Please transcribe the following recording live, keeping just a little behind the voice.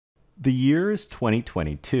The year is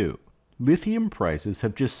 2022. Lithium prices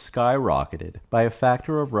have just skyrocketed by a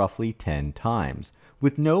factor of roughly 10 times,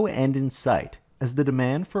 with no end in sight, as the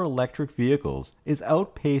demand for electric vehicles is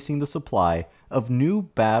outpacing the supply of new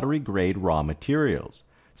battery-grade raw materials,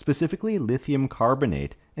 specifically lithium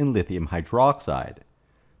carbonate and lithium hydroxide.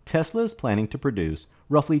 Tesla is planning to produce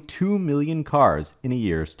roughly 2 million cars in a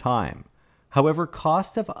year's time. However,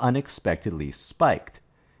 costs have unexpectedly spiked.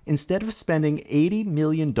 Instead of spending $80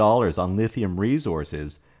 million on lithium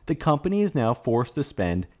resources, the company is now forced to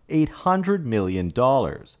spend $800 million,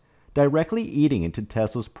 directly eating into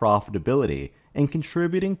Tesla's profitability and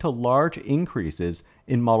contributing to large increases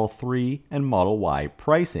in Model 3 and Model Y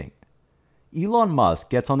pricing. Elon Musk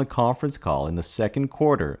gets on the conference call in the second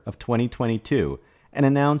quarter of 2022 and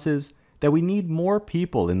announces that we need more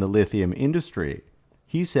people in the lithium industry.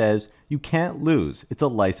 He says, "You can't lose, it's a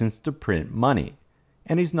license to print money."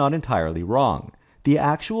 And he's not entirely wrong. The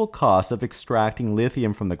actual cost of extracting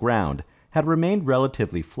lithium from the ground had remained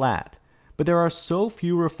relatively flat, but there are so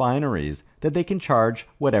few refineries that they can charge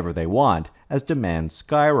whatever they want as demand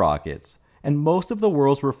skyrockets, and most of the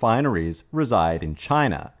world's refineries reside in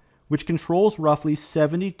China, which controls roughly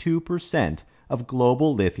 72% of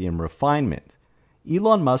global lithium refinement.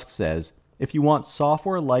 Elon Musk says, if you want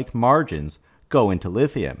software-like margins, go into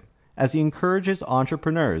lithium, as he encourages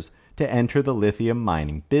entrepreneurs to enter the lithium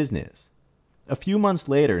mining business. A few months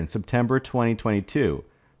later, in September 2022,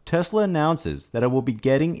 Tesla announces that it will be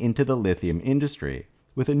getting into the lithium industry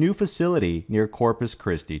with a new facility near Corpus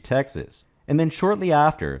Christi, Texas. And then shortly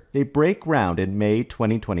after, they break ground in May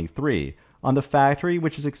 2023 on the factory,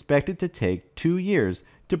 which is expected to take 2 years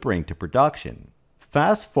to bring to production.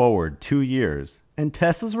 Fast forward 2 years, and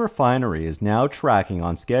Tesla's refinery is now tracking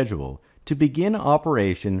on schedule to begin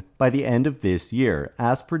operation by the end of this year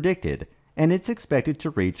as predicted, and it's expected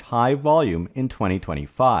to reach high volume in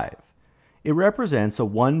 2025. It represents a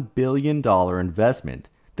 $1 billion investment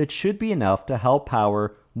that should be enough to help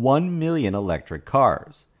power 1 million electric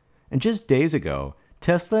cars. And just days ago,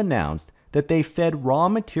 Tesla announced that they fed raw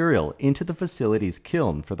material into the facility's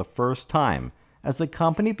kiln for the first time as the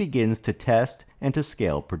company begins to test and to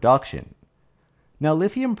scale production. Now,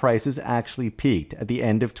 lithium prices actually peaked at the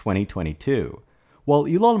end of 2022. While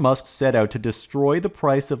Elon Musk set out to destroy the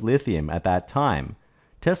price of lithium at that time,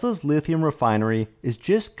 Tesla's lithium refinery is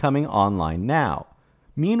just coming online now.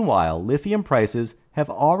 Meanwhile, lithium prices have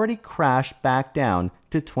already crashed back down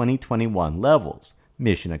to 2021 levels.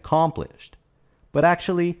 Mission accomplished. But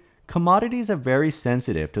actually, commodities are very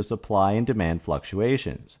sensitive to supply and demand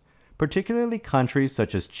fluctuations. Particularly countries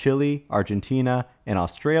such as Chile, Argentina, and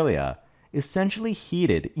Australia essentially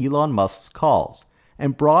heeded Elon Musk's calls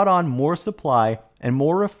and brought on more supply and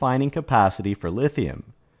more refining capacity for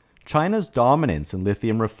lithium. China's dominance in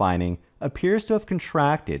lithium refining appears to have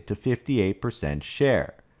contracted to 58%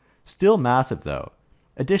 share. Still massive though.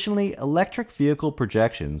 Additionally, electric vehicle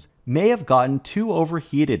projections may have gotten too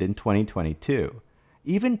overheated in 2022.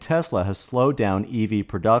 Even Tesla has slowed down EV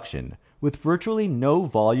production, with virtually no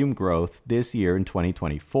volume growth this year in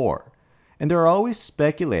 2024. And there are always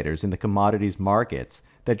speculators in the commodities markets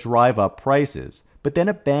that drive up prices, but then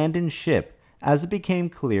abandon ship as it became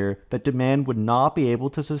clear that demand would not be able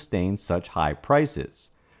to sustain such high prices.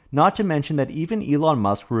 Not to mention that even Elon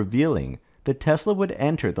Musk revealing that Tesla would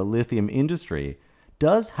enter the lithium industry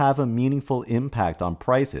does have a meaningful impact on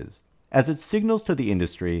prices, as it signals to the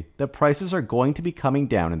industry that prices are going to be coming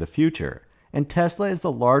down in the future, and Tesla is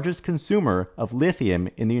the largest consumer of lithium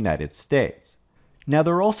in the United States. Now,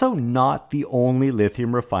 they're also not the only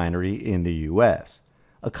lithium refinery in the US.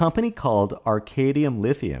 A company called Arcadium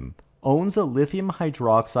Lithium owns a lithium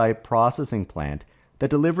hydroxide processing plant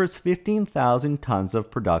that delivers 15,000 tons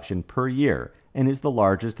of production per year and is the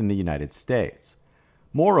largest in the United States.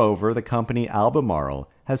 Moreover, the company Albemarle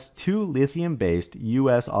has 2 lithium-based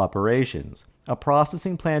US operations, a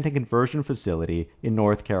processing plant and conversion facility in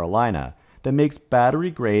North Carolina that makes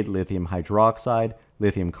battery-grade lithium hydroxide,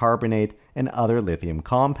 lithium carbonate, and other lithium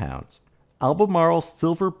compounds. Albemarle's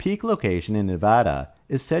Silver Peak location in Nevada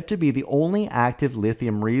is said to be the only active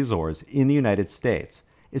lithium resource in the United States,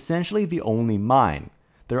 essentially the only mine.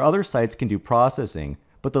 Their other sites can do processing,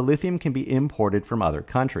 but the lithium can be imported from other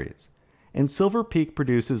countries. And Silver Peak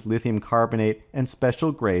produces lithium carbonate and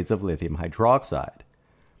special grades of lithium hydroxide.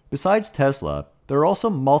 Besides Tesla, there are also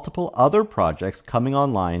multiple other projects coming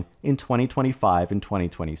online in 2025 and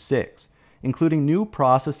 2026, including new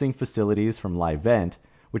processing facilities from Livent,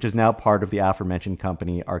 which is now part of the aforementioned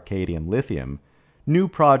company Arcadium Lithium, new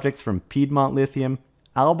projects from Piedmont Lithium,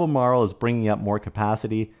 Albemarle is bringing up more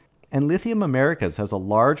capacity, and Lithium Americas has a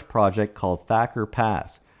large project called Thacker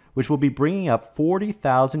Pass, which will be bringing up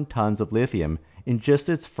 40,000 tons of lithium in just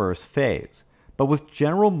its first phase, but with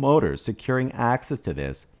General Motors securing access to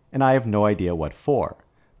this, and I have no idea what for.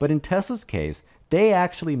 But in Tesla's case, they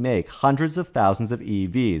actually make hundreds of thousands of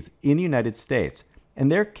EVs in the United States,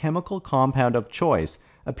 and their chemical compound of choice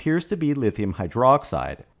appears to be lithium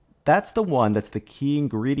hydroxide. That's the one that's the key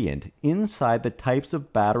ingredient inside the types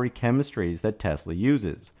of battery chemistries that Tesla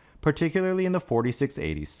uses, particularly in the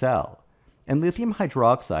 4680 cell. And lithium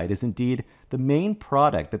hydroxide is indeed the main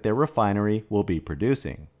product that their refinery will be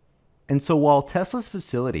producing. And so while Tesla's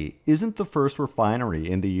facility isn't the first refinery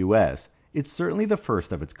in the US, it's certainly the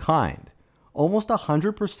first of its kind. Almost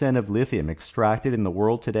 100% of lithium extracted in the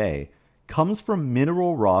world today comes from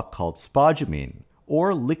mineral rock called spodumene,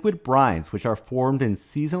 or liquid brines which are formed in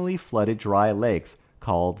seasonally flooded dry lakes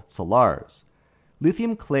called salars.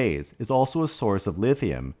 Lithium clays is also a source of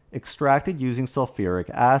lithium extracted using sulfuric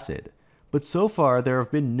acid, but so far there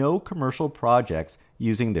have been no commercial projects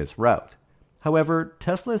using this route. However,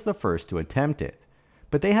 Tesla is the first to attempt it,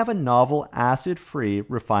 but they have a novel acid-free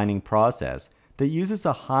refining process that uses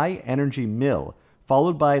a high-energy mill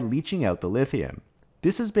followed by leaching out the lithium.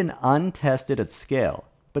 This has been untested at scale,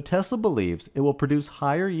 but Tesla believes it will produce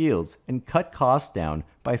higher yields and cut costs down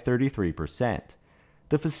by 33%.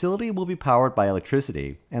 The facility will be powered by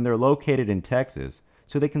electricity, and they're located in Texas,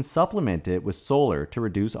 so they can supplement it with solar to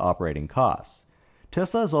reduce operating costs.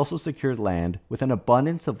 Tesla has also secured land with an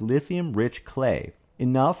abundance of lithium-rich clay,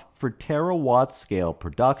 enough for terawatt-scale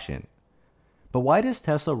production. But why does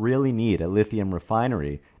Tesla really need a lithium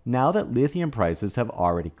refinery now that lithium prices have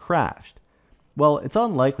already crashed? Well, it's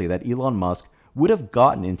unlikely that Elon Musk would have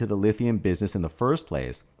gotten into the lithium business in the first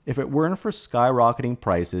place if it weren't for skyrocketing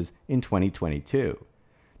prices in 2022.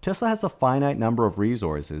 Tesla has a finite number of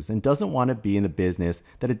resources and doesn't want to be in the business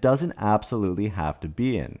that it doesn't absolutely have to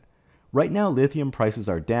be in. Right now, lithium prices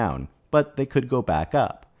are down, but they could go back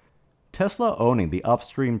up. Tesla owning the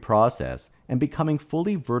upstream process and becoming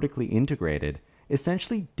fully vertically integrated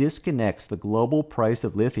essentially disconnects the global price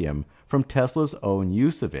of lithium from Tesla's own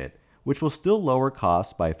use of it, which will still lower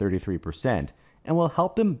costs by 33% and will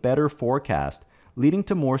help them better forecast, leading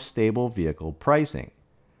to more stable vehicle pricing.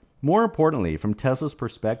 More importantly, from Tesla's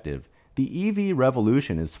perspective, the EV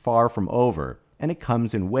revolution is far from over, and it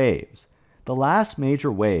comes in waves. The last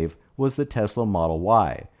major wave was the Tesla Model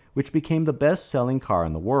Y, which became the best-selling car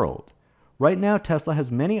in the world. Right now, Tesla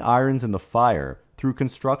has many irons in the fire through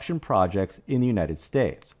construction projects in the United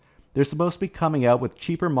States. They're supposed to be coming out with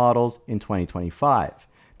cheaper models in 2025.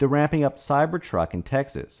 They're ramping up Cybertruck in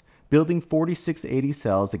Texas, building 4680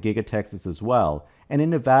 cells at Giga Texas as well, and in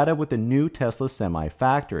Nevada with the new Tesla Semi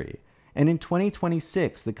factory. And in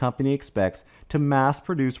 2026, the company expects to mass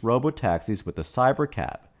produce robotaxis with the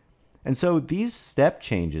Cybercab. And so these step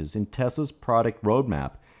changes in Tesla's product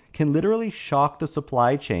roadmap can literally shock the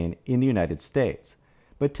supply chain in the United States.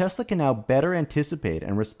 But Tesla can now better anticipate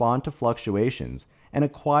and respond to fluctuations and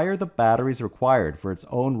acquire the batteries required for its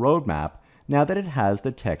own roadmap now that it has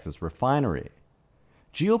the Texas refinery.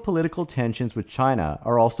 Geopolitical tensions with China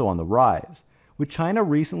are also on the rise, with China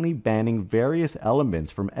recently banning various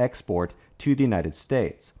elements from export to the United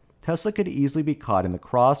States. Tesla could easily be caught in the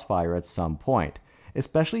crossfire at some point,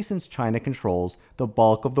 especially since China controls the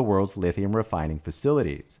bulk of the world's lithium refining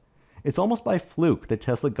facilities. It's almost by fluke that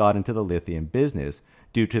Tesla got into the lithium business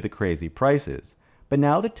due to the crazy prices, but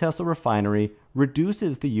now the Tesla refinery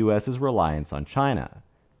reduces the US's reliance on China.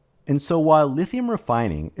 And so while lithium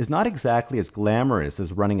refining is not exactly as glamorous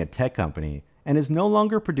as running a tech company and is no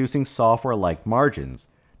longer producing software-like margins,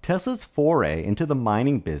 Tesla's foray into the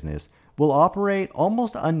mining business will operate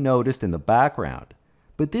almost unnoticed in the background.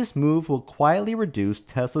 But this move will quietly reduce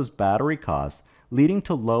Tesla's battery costs, leading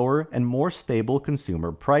to lower and more stable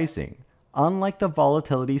consumer pricing, unlike the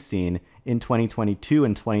volatility seen in 2022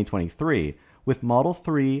 and 2023, with Model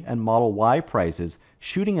 3 and Model Y prices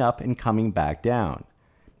shooting up and coming back down.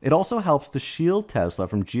 It also helps to shield Tesla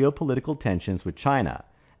from geopolitical tensions with China,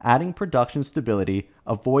 adding production stability,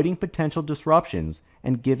 avoiding potential disruptions,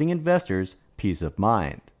 and giving investors peace of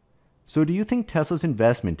mind. So do you think Tesla's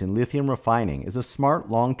investment in lithium refining is a smart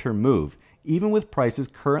long-term move, even with prices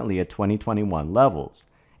currently at 2021 levels?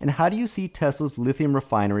 And how do you see Tesla's lithium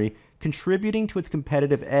refinery contributing to its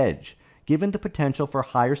competitive edge, given the potential for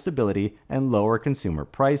higher stability and lower consumer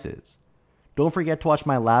prices? Don't forget to watch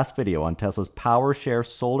my last video on Tesla's PowerShare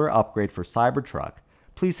solar upgrade for Cybertruck.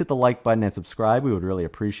 Please hit the like button and subscribe, we would really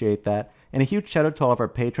appreciate that. And a huge shout out to all of our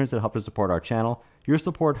patrons that help to support our channel. Your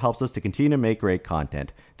support helps us to continue to make great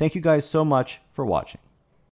content. Thank you guys so much for watching.